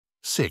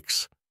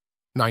6.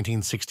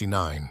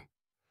 1969.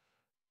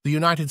 The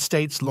United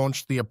States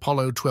launched the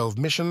Apollo 12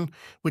 mission,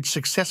 which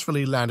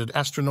successfully landed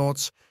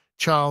astronauts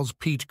Charles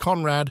Pete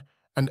Conrad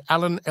and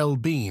Alan L.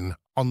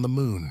 on the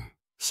Moon.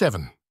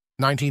 7.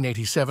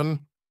 1987.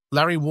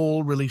 Larry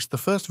Wall released the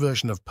first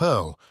version of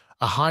Perl,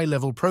 a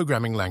high-level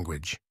programming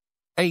language.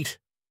 8.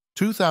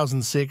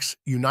 2006,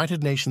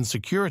 United Nations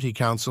Security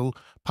Council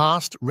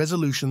passed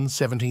Resolution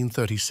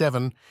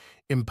 1737,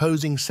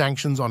 imposing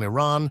sanctions on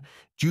Iran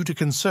due to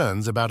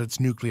concerns about its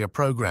nuclear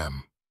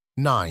program.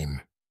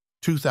 9.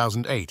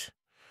 2008,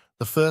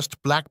 the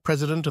first black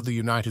president of the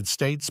United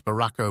States,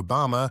 Barack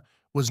Obama,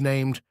 was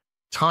named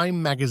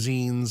Time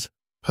Magazine's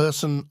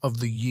Person of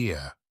the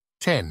Year.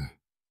 10.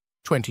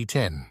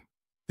 2010.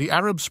 The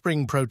Arab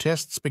Spring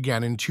protests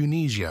began in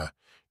Tunisia,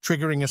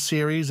 triggering a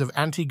series of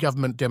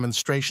anti-government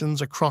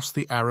demonstrations across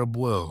the Arab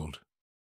world.